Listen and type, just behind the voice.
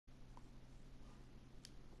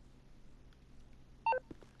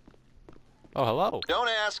Oh, hello. Don't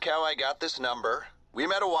ask how I got this number. We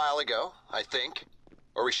met a while ago, I think.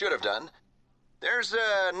 Or we should have done. There's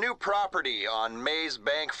a new property on Maze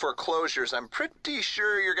Bank foreclosures I'm pretty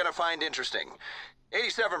sure you're gonna find interesting.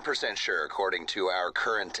 87% sure, according to our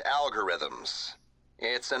current algorithms.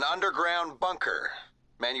 It's an underground bunker,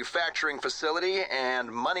 manufacturing facility,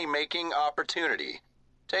 and money-making opportunity.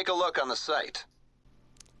 Take a look on the site.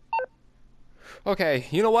 Okay,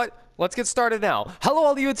 you know what? Let's get started now. Hello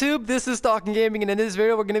all YouTube, this is zSTALKn Gaming, and in this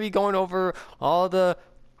video we're going to be going over all the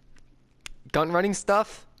gun running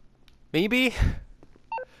stuff. Maybe?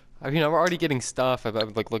 I mean, I'm already getting stuff.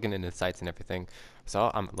 I'm like looking into sites and everything. So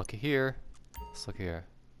I'm looking here. Let's look here.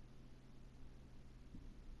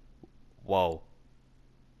 Whoa.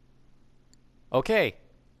 Okay.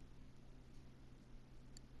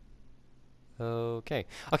 Okay,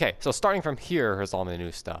 so starting from here, here's all the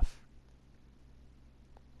new stuff.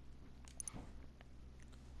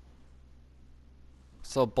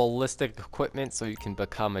 So ballistic equipment, so you can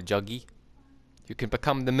become a juggy. You can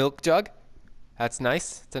become the milk jug. That's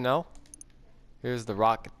nice to know. Here's the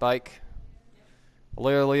rocket bike.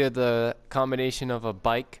 Literally the combination of a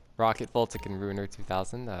bike, rocket Voltic, and Ruiner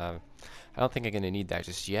 2000. I don't think I'm gonna need that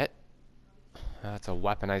just yet. That's a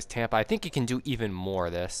weaponized Tampa. I think you can do even more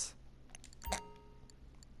of this.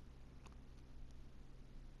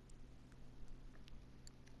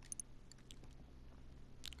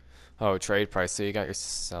 Oh, trade price. So you got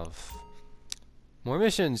yourself more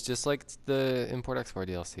missions, just like the Import-Export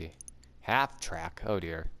DLC. Half track. Oh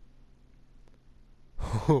dear.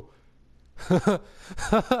 Oh,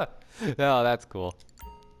 that's cool.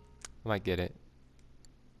 I might get it.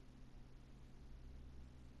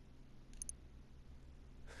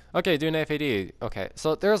 Okay, doing FAD. Okay,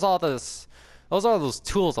 so there's all this. Those are those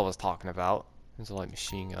tools I was talking about. There's a light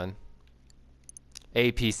machine gun.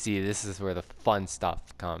 APC. This is where the fun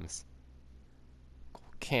stuff comes.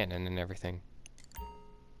 Cannon and everything.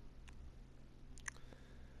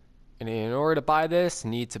 And in order to buy this,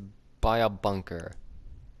 need to buy a bunker.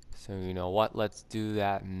 So you know what? Let's do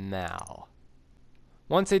that now.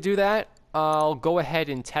 Once I do that, I'll go ahead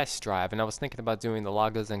and test drive. And I was thinking about doing the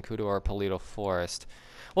Lago Zancudo or Palito Forest.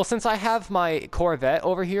 Well, since I have my Corvette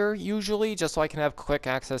over here, usually, just so I can have quick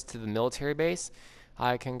access to the military base,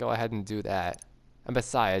 I can go ahead and do that. And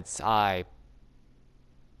besides,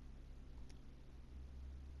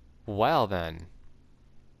 well then.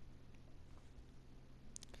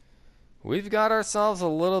 We've got ourselves a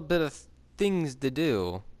little bit of things to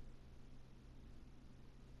do.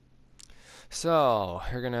 So,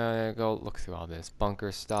 we're gonna go look through all this.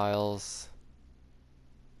 Bunker styles.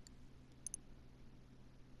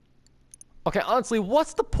 Okay, honestly,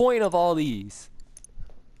 what's the point of all these?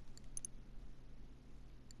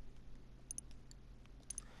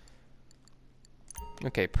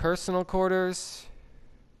 Okay, personal quarters.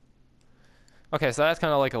 Okay, so that's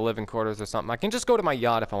kind of like a living quarters or something. I can just go to my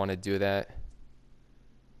yacht if I want to do that.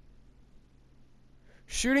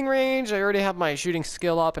 Shooting range, I already have my shooting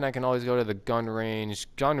skill up, and I can always go to the gun range.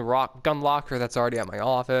 Gun locker, that's already at my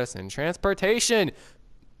office. And transportation!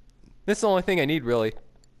 This is the only thing I need, really.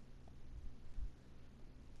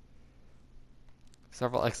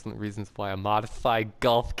 Several excellent reasons why a modified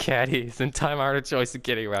golf caddy is in time harder choice of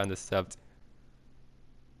getting around this sept.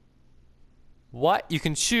 What? You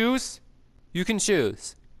can choose? You can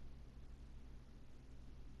choose.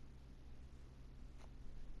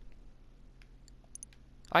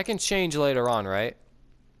 I can change later on, right?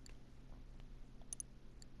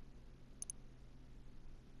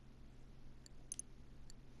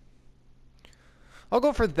 I'll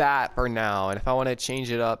go for that for now, and if I want to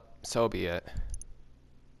change it up, so be it.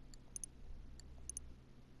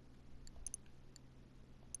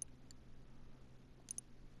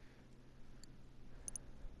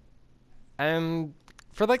 And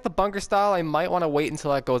for like the bunker style, I might want to wait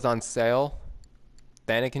until that goes on sale.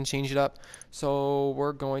 Then I can change it up. So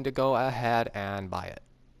we're going to go ahead and buy it.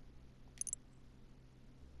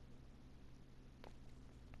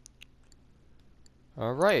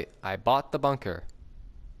 Alright, I bought the bunker.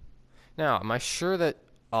 Now, am I sure that...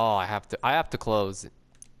 Oh, I have to close.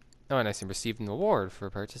 Oh, and I received an award for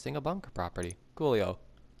purchasing a bunker property. Coolio.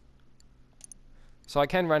 So I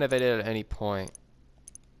can renovate it at any point.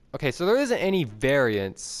 Okay, so there isn't any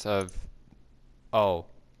variance of... Oh.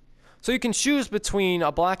 So you can choose between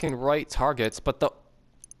a black and white targets, but the...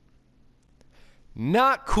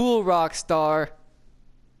 Not cool, Rockstar.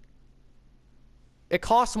 It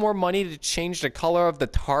costs more money to change the color of the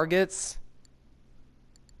targets.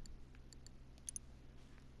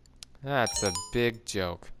 That's a big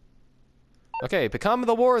joke. Okay, become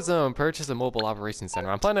the war zone. Purchase a mobile operations center.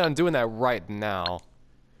 I'm planning on doing that right now.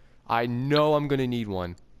 I know I'm gonna need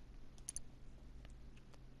one.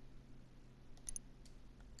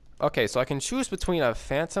 Okay, so I can choose between a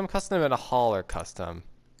Phantom custom and a Hauler custom.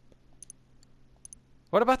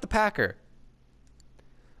 What about the Packer?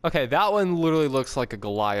 Okay, that one literally looks like a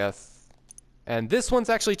Goliath. And this one's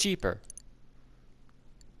actually cheaper.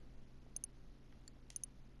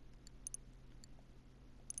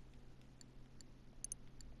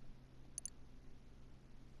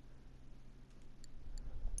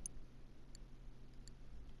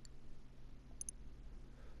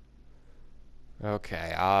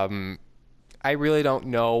 Okay, I really don't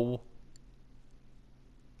know.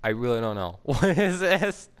 I really don't know. What is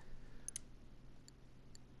this?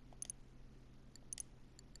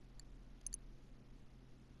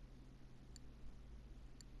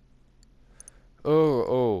 Oh,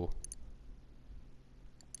 oh.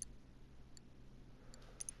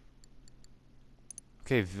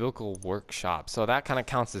 Okay, vehicle workshop. So that kind of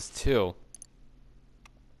counts as two.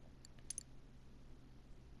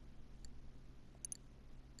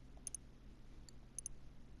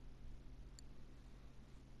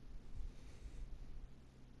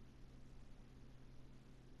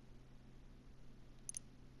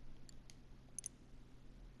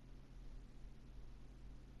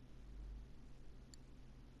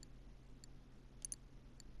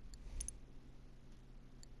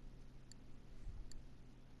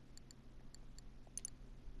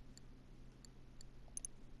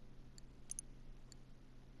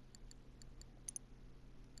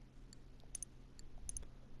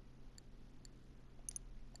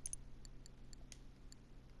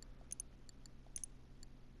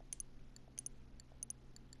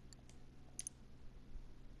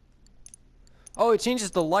 Oh, it changes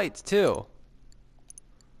the lights too.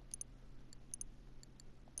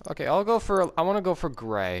 Okay, I want to go for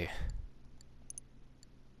gray.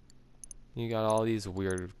 You got all these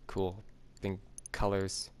weird, cool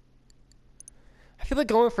colors. I feel like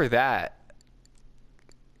going for that.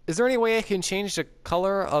 Is there any way I can change the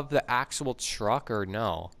color of the actual truck or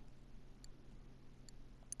no?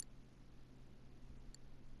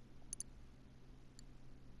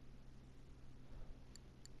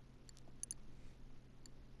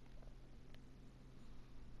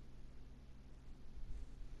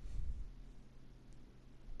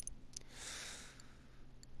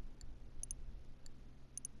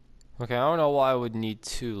 Okay, I don't know why I would need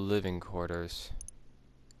 2 living quarters.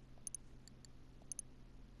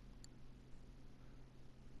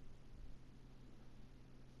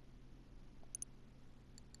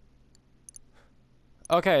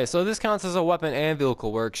 Okay, so this counts as a weapon and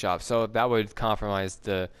vehicle workshop, so that would compromise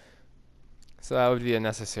the... So that would be a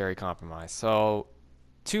necessary compromise. So,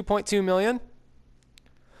 2.2 million?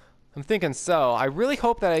 I'm thinking so. I really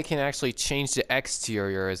hope that I can actually change the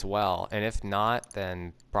exterior as well, and if not,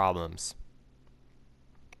 then problems.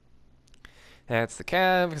 That's the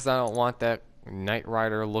cab, because I don't want that Knight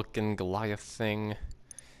Rider looking Goliath thing.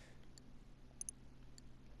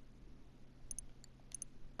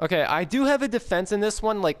 Okay, I do have a defense in this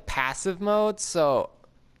one, like passive mode, so...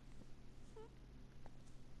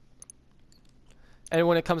 And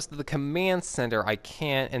when it comes to the command center, I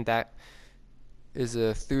can't, and that is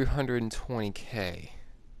a 320k.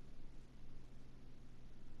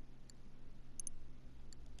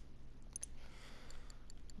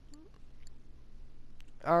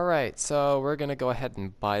 Alright, so we're gonna go ahead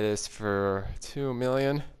and buy this for 2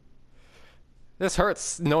 million. This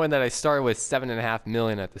hurts knowing that I started with 7.5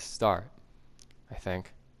 million at the start, I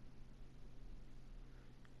think.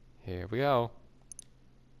 Here we go.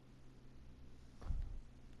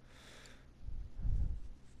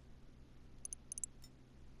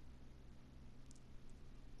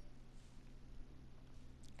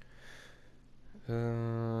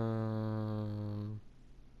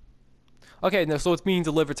 Okay, no, so it's being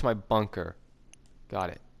delivered to my bunker. Got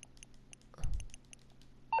it.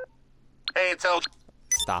 Hey, it's LG.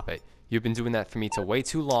 Stop it. You've been doing that for me to way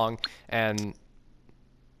too long, and...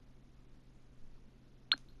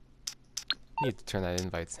 I need to turn that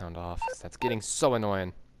invite sound off, 'cause that's getting so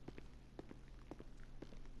annoying.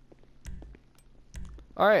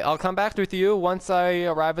 Alright, I'll come back with you once I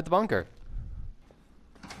arrive at the bunker.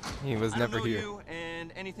 He was never here. I don't know you,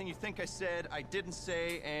 and anything you think I said, I didn't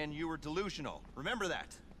say, and you were delusional. Remember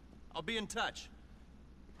that. I'll be in touch.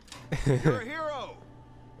 You're a hero!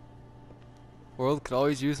 World could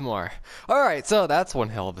always use more. Alright, so that's one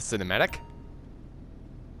hell of a cinematic.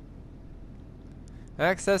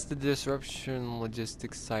 Access the disruption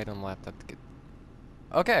logistics site on laptop to get...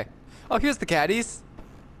 Okay. Oh, here's the caddies.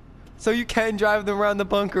 So you can drive them around the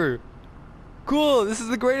bunker. Cool, this is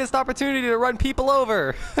the greatest opportunity to run people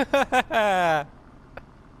over.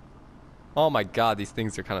 Oh my god, these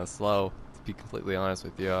things are kind of slow, to be completely honest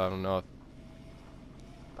with you. I don't know if...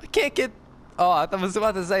 I can't get... Oh, I was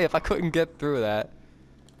about to say if I couldn't get through that.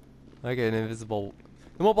 Like an invisible...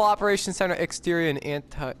 The Mobile Operations Center exterior and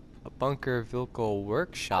anti-bunker vehicle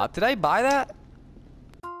workshop. Did I buy that?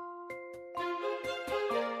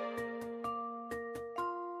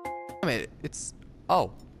 I mean, it's...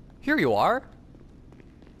 Oh, here you are.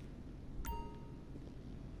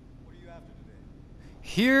 What are you after today?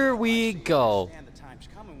 Here we go. I understand the time's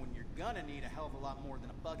coming when you're gonna need a hell of a lot more than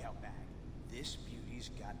a bug out bag. This beauty's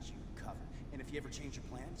got you covered. And if you ever change your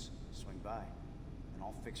plans, swing by. And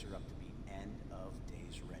I'll fix her up to be end of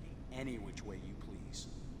days ready. Any which way you please.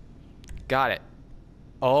 Got it.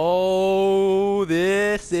 Oh,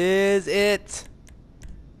 this is it.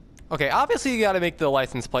 Okay, obviously you gotta make the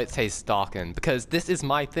license plate say zSTALKn, because this is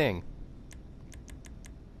my thing.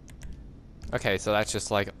 Okay, so that's just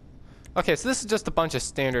like... Okay, so this is just a bunch of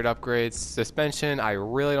standard upgrades. Suspension, I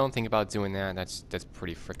really don't think about doing that. That's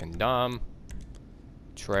pretty freaking dumb.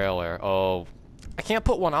 Trailer, oh... I can't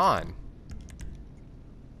put one on.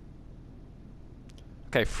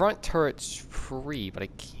 Okay, front turret's free, but I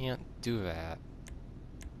can't do that.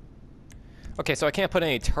 Okay, so I can't put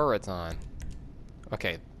any turrets on.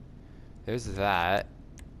 Okay. There's that.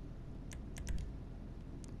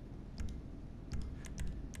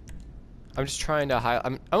 I'm just trying to highlight.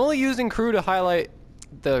 I'm only using crew to highlight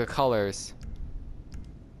the colors.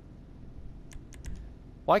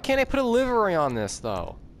 Why can't I put a livery on this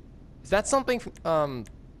though? Is that something? Oh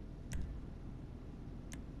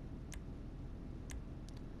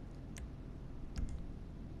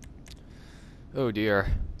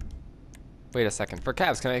dear. Wait a second. For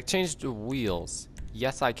cabs, can I change the wheels?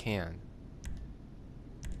 Yes, I can.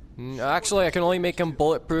 Actually, I can only make them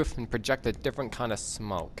bulletproof and project a different kind of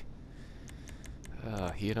smoke.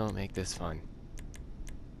 You don't make this fun.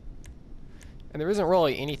 And there isn't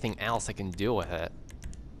really anything else I can do with it.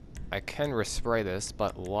 I can respray this,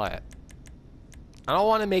 but what? I don't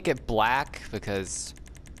want to make it black because...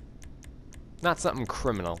 Not something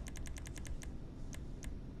criminal.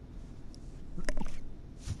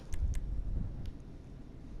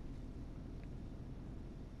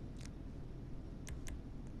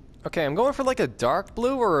 Okay, I'm going for like a dark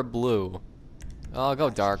blue or a blue. I'll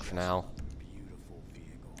go dark for now. Beautiful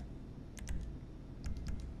vehicle.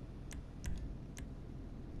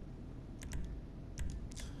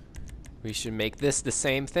 We should make this the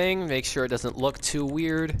same thing, make sure it doesn't look too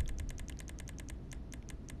weird.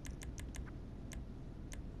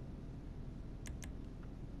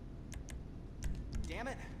 Damn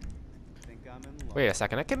it. I think I'm in love. Wait a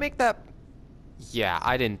second, I can make that... Yeah,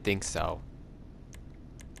 I didn't think so.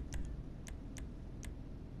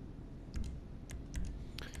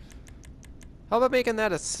 How about making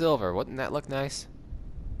that a silver? Wouldn't that look nice?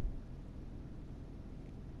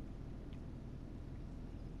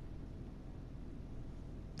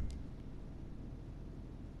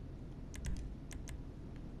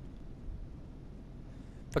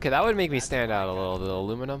 Okay, that would make me stand out a little, the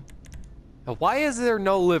aluminum. Now, why is there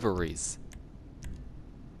no liveries?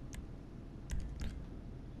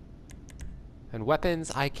 And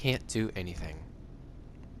weapons, I can't do anything.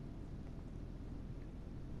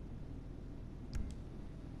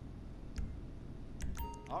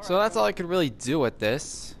 So that's all I could really do with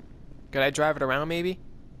this. Could I drive it around maybe?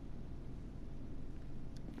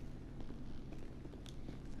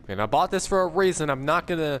 Okay, I bought this for a reason. I'm not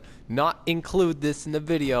gonna not include this in the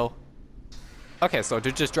video. Okay, so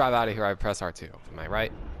to just drive out of here, I press R2. Am I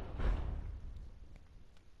right?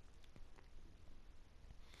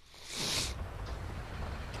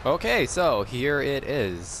 Okay, so here it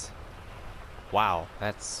is. Wow,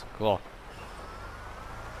 that's cool.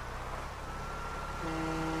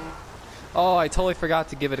 Oh, I totally forgot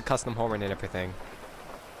to give it a custom horn and everything.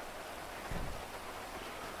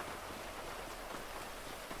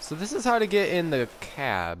 So this is how to get in the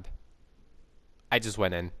cab. I just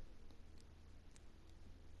went in.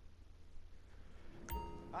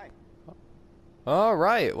 Hi.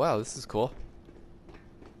 Alright, wow, this is cool.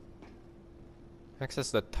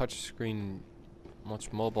 Access the touchscreen,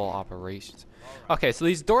 much mobile operations. Okay, so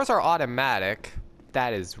these doors are automatic.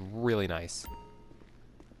 That is really nice.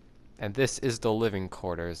 And this is the living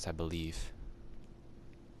quarters, I believe.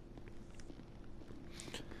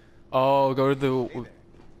 Oh, go to the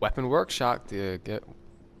weapon workshop to get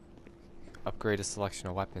upgrade a selection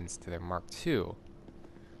of weapons to their Mark II.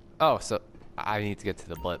 Oh, so I need to get to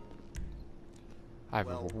the blip. I've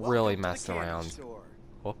really messed around.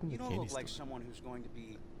 Welcome to You the don't candy look store. like someone who's going to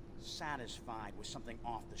be satisfied with something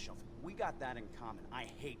off the shelf. We got that in common. I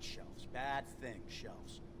hate shelves. Bad thing,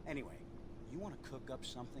 shelves. Anyway, You want to cook up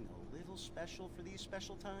something a little special for these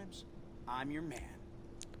special times? I'm your man.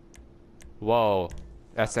 Whoa.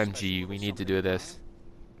 Got a special SMG, we little need to something do in this. mind?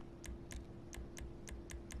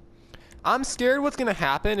 I'm scared what's gonna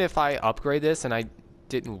happen if I upgrade this and I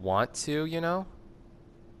didn't want to, you know?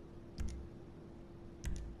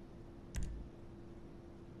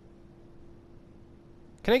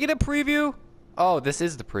 Can I get a preview? Oh, this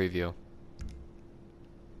is the preview.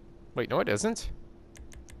 Wait, no it isn't.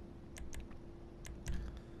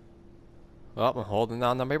 Oh, I'm holding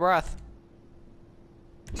on to my breath.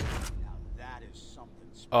 Now that is something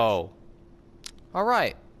special. Oh.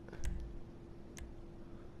 Alright.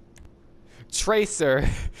 Tracer.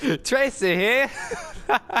 Tracer here.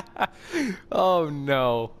 Oh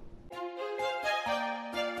no.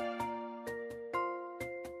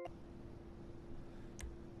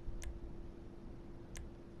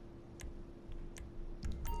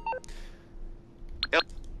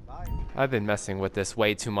 I've been messing with this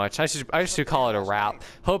way too much. I should call it a wrap.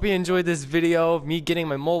 Hope you enjoyed this video of me getting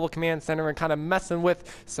my mobile command center and kind of messing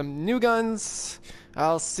with some new guns.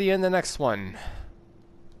 I'll see you in the next one.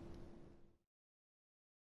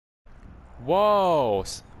 Whoa!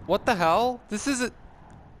 What the hell? This isn't...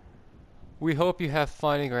 We hope you have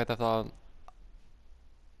fun in Grand Theft Auto.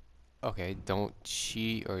 Okay, don't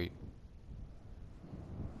cheat or...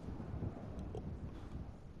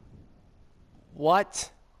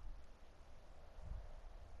 What?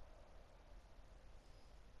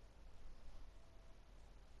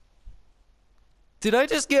 Did I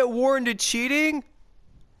just get warned of cheating?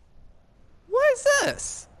 What is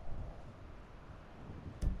this?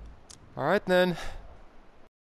 Alright then.